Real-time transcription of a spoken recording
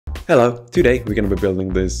Hello, today we're going to be building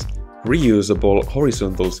this reusable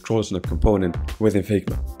horizontal scroll snap component within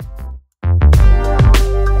Figma.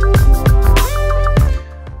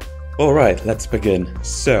 Alright, let's begin.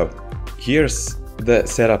 So, here's the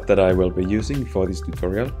setup that I will be using for this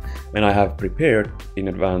tutorial, and I have prepared in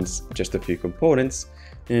advance just a few components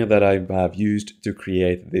that I have used to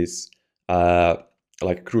create this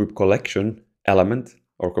like group collection element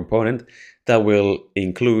or component that will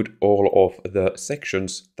include all of the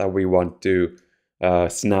sections that we want to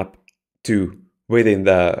snap to within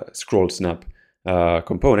the scroll snap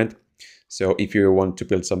component. So if you want to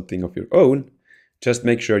build something of your own, just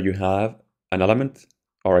make sure you have an element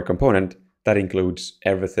or a component that includes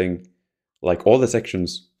everything, like all the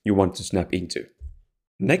sections you want to snap into.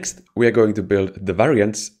 Next, we are going to build the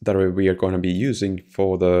variants that we are going to be using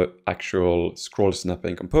for the actual scroll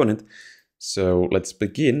snapping component. So let's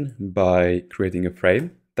begin by creating a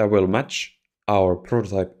frame that will match our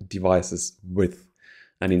prototype device's width.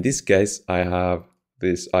 And in this case, I have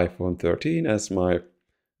this iPhone 13 as my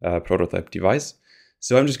prototype device.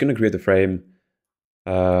 So I'm just going to create a frame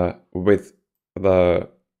with the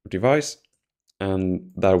device,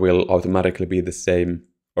 and that will automatically be the same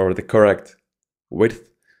or the correct width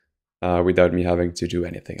without me having to do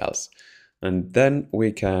anything else. And then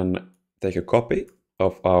we can take a copy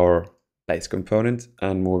of our base component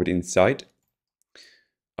and move it inside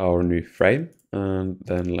our new frame, and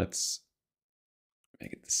then let's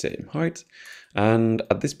make it the same height. And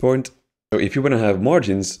at this point, so if you want to have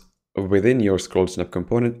margins within your scroll snap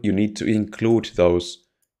component, you need to include those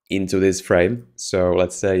into this frame. So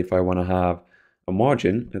let's say if I want to have a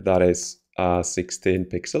margin that is 16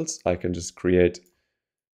 pixels, I can just create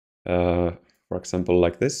for example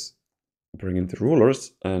like this, bring in the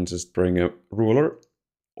rulers and just bring a ruler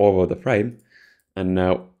over the frame, and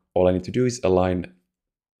now all I need to do is align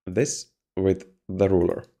this with the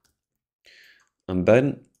ruler, and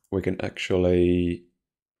then we can actually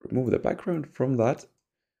remove the background from that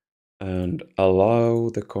and allow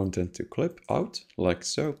the content to clip out like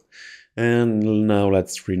so. And now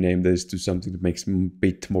let's rename this to something that makes a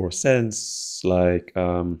bit more sense, like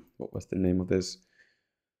what was the name of this?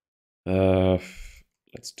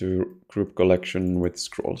 Let's do group collection with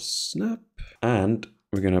scroll snap, and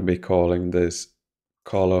we're gonna be calling this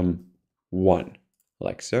column 1,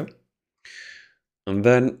 like so. And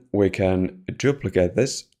then we can duplicate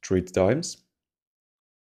this 3 times,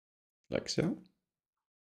 like so.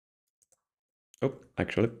 Oh,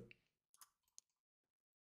 actually,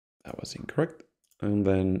 that was incorrect. And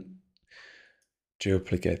then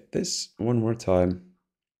duplicate this 1 more time.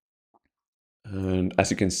 And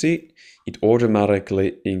as you can see, it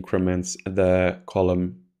automatically increments the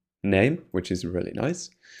column name, which is really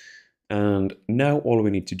nice. And now all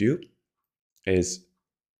we need to do is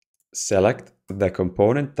select the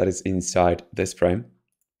component that is inside this frame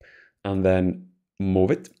and then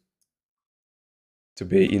move it to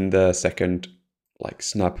be in the second like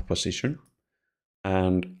snap position,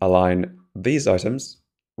 and align these items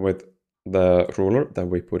with the ruler that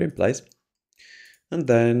we put in place, and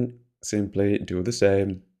then simply do the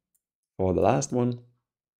same for the last one,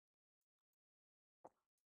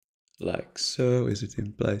 like so. Is it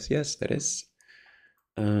in place? Yes, that is.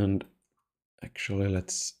 And actually,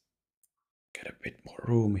 let's get a bit more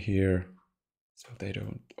room here so they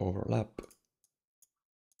don't overlap.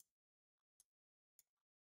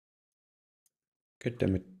 God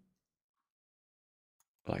damn it.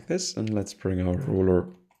 Like this, and let's bring our ruler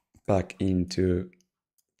back into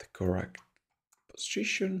the correct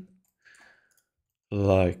position,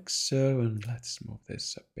 like so. And let's move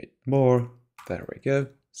this a bit more. There we go.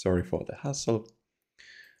 Sorry for the hassle.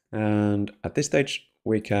 And at this stage,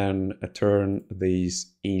 we can turn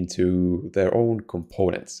these into their own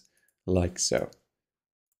components, like so.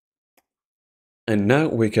 And now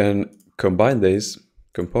we can combine these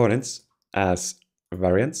components as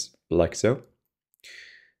variants, like so.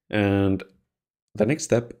 And the next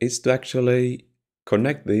step is to actually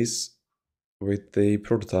connect these with the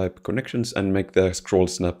prototype connections and make the scroll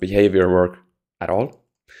snap behavior work at all.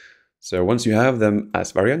 So once you have them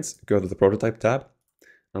as variants, go to the prototype tab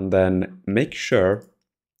and then make sure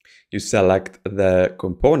you select the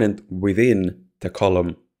component within the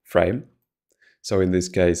column frame. So in this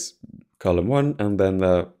case, column 1, and then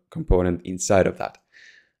the component inside of that,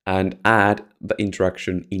 and add the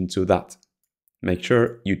interaction into that. Make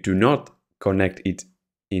sure you do not connect it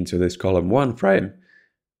into this column 1 frame,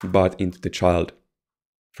 but into the child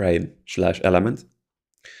frame / element.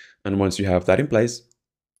 And once you have that in place,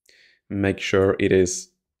 make sure it is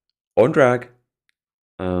on drag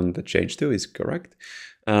and the change to is correct.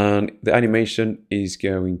 And the animation is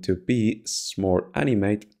going to be smart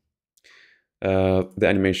animate the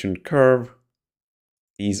animation curve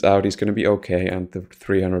ease out is going to be okay, and the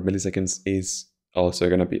 300 milliseconds is also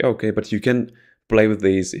going to be okay, but you can play with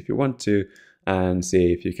these if you want to and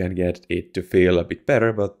see if you can get it to feel a bit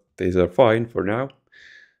better, but these are fine for now.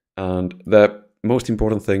 And the most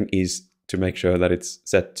important thing is to make sure that it's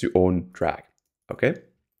set to on drag, okay?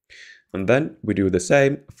 And then we do the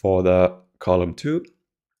same for the column 2,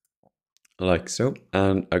 like so.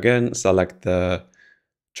 And again, select the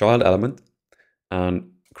child element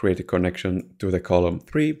and create a connection to the column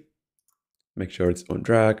 3. Make sure it's on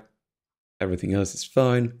drag. Everything else is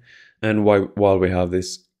fine. And while we have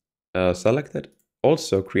this selected,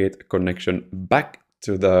 also create a connection back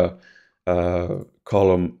to the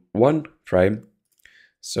column 1 frame,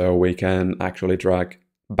 so we can actually drag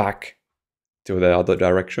back to the other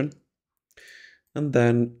direction. And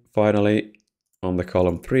then finally, on the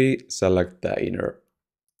column 3, select the inner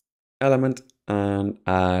element and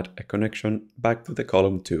add a connection back to the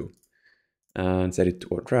column 2 and set it to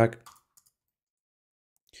on drag.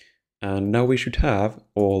 And now we should have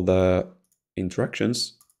all the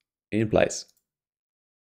interactions in place,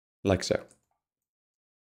 like so.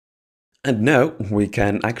 And now we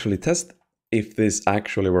can actually test if this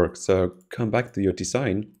actually works. So come back to your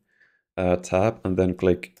design tab and then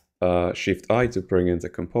click Shift-I to bring in the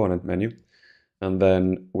component menu. And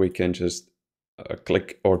then we can just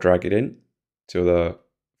click or drag it in to the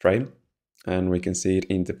frame. And we can see it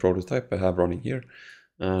in the prototype I have running here.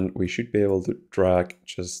 And we should be able to drag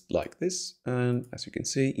just like this. And as you can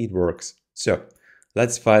see, it works. So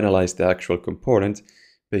let's finalize the actual component,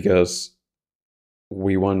 because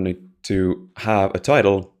we want it to have a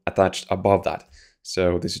title attached above that.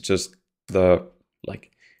 So this is just the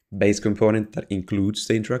base component that includes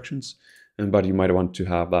the interactions, but you might want to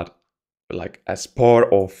have that as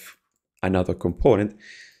part of another component.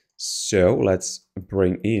 So let's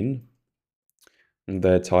bring in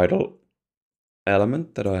the title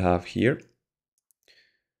element that I have here,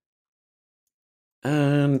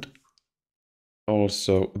 and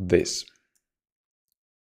also this,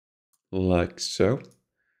 like so.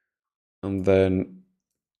 And then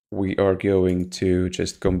we are going to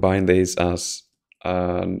just combine these as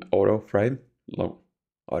an auto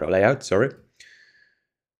layout,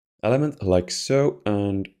 element, like so.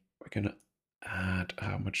 And we're gonna add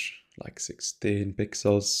how much, 16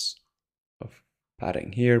 pixels of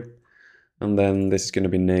padding here. And then this is going to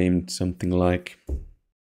be named something like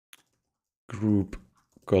group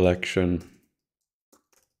collection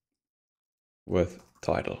with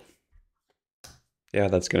title. Yeah,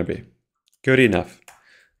 that's going to be good enough.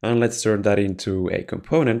 And let's turn that into a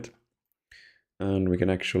component. And we can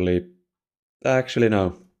actually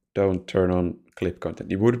no, don't turn on clip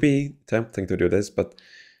content. It would be tempting to do this, but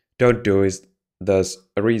don't do it. There's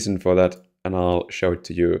a reason for that, and I'll show it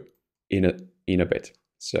to you in a bit.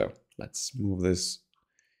 So let's move this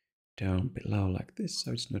down below like this,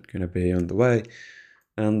 so it's not going to be on the way.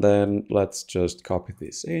 And then let's just copy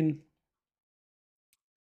this in,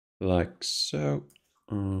 like so.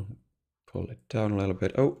 Pull it down a little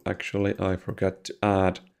bit. Oh, actually, I forgot to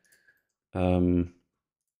add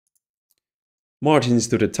margins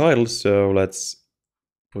to the title, so let's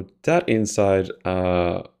put that inside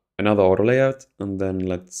another auto layout, and then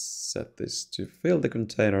let's set this to fill the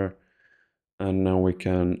container. And now we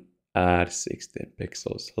can add 16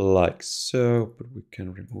 pixels like so, but we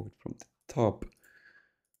can remove it from the top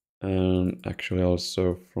and actually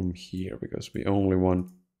also from here, because we only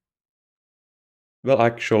want, well,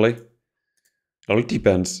 actually, well, it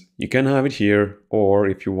depends. You can have it here, or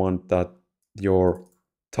if you want that your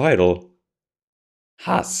title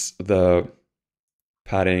has the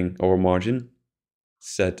padding or margin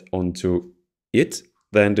set onto it,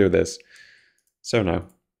 then do this. So now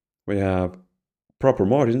we have proper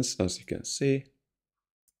margins, as you can see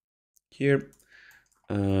here,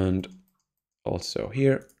 and also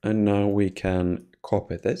here. And now we can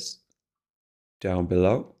copy this down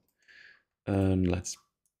below, and let's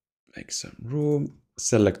make some room,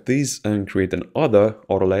 select these and create another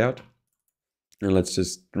auto layout. And let's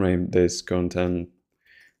just name this container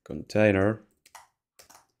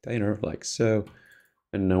like so.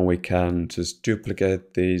 And now we can just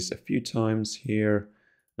duplicate these a few times here,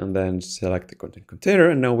 and then select the content container.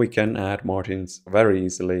 And now we can add margins very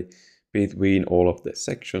easily between all of the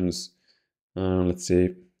sections. Let's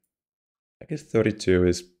see, I guess 32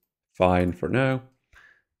 is fine for now.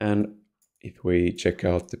 And if we check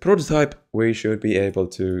out the prototype, we should be able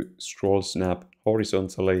to scroll snap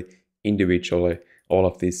horizontally, individually, all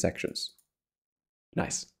of these sections.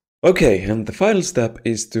 Nice. Okay, and the final step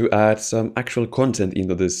is to add some actual content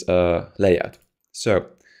into this layout. So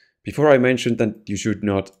before I mentioned that you should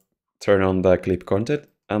not turn on the clip content,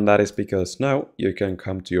 and that is because now you can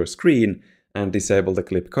come to your screen and disable the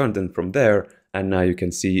clip content from there, and now you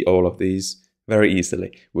can see all of these very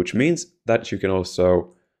easily, which means that you can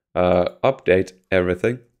also update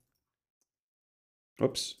everything.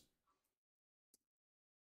 Oops.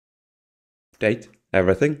 Update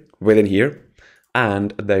everything within here,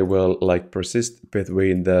 and they will like persist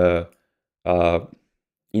between the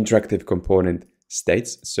interactive component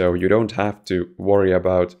states, so you don't have to worry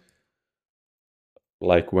about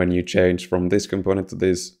like when you change from this component to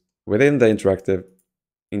this within the interactive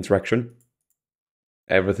interaction.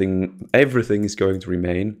 Everything is going to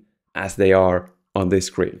remain as they are on this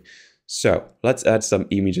screen. So let's add some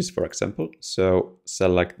images, for example. So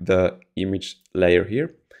select the image layer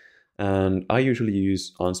here, and I usually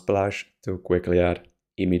use Unsplash to quickly add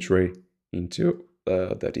imagery into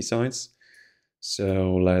the designs.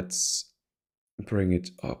 So let's bring it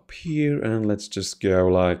up here, and let's just go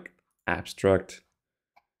like abstract.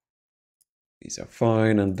 These are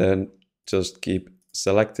fine, and then just keep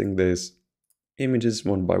selecting these images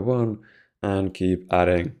one by one and keep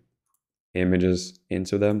adding images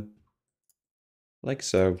into them, like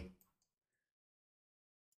so.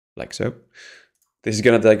 Like so. This is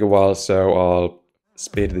gonna take a while, so I'll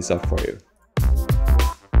speed this up for you.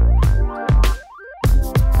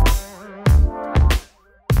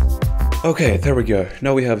 Okay, there we go.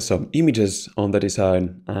 Now we have some images on the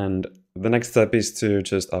design, and the next step is to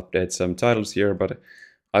just update some titles here, but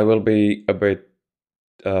I will be a bit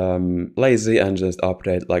lazy and just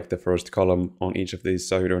update like the first column on each of these,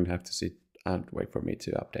 so you don't have to sit and wait for me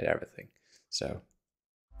to update everything. So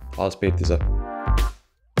I'll speed this up.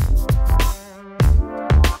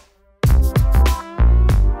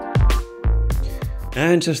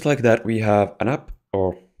 And just like that, we have an app,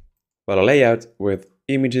 or well, a layout with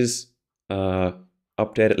images,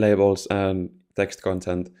 updated labels and text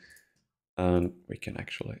content, and we can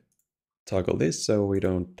actually toggle this so we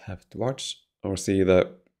don't have to watch or see the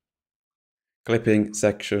clipping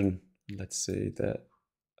section. Let's see the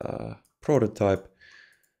prototype.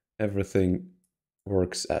 Everything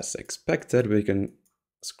works as expected. We can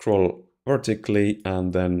scroll vertically,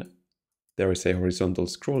 and then there is a horizontal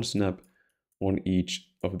scroll snap on each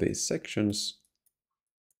of these sections,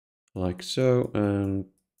 like so, and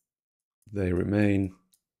they remain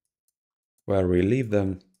where we leave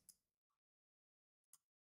them.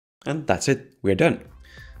 And that's it, we're done.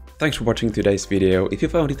 Thanks for watching today's video. If you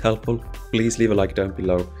found it helpful, please leave a like down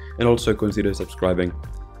below and also consider subscribing.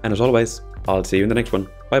 And as always, I'll see you in the next one.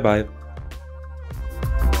 Bye bye.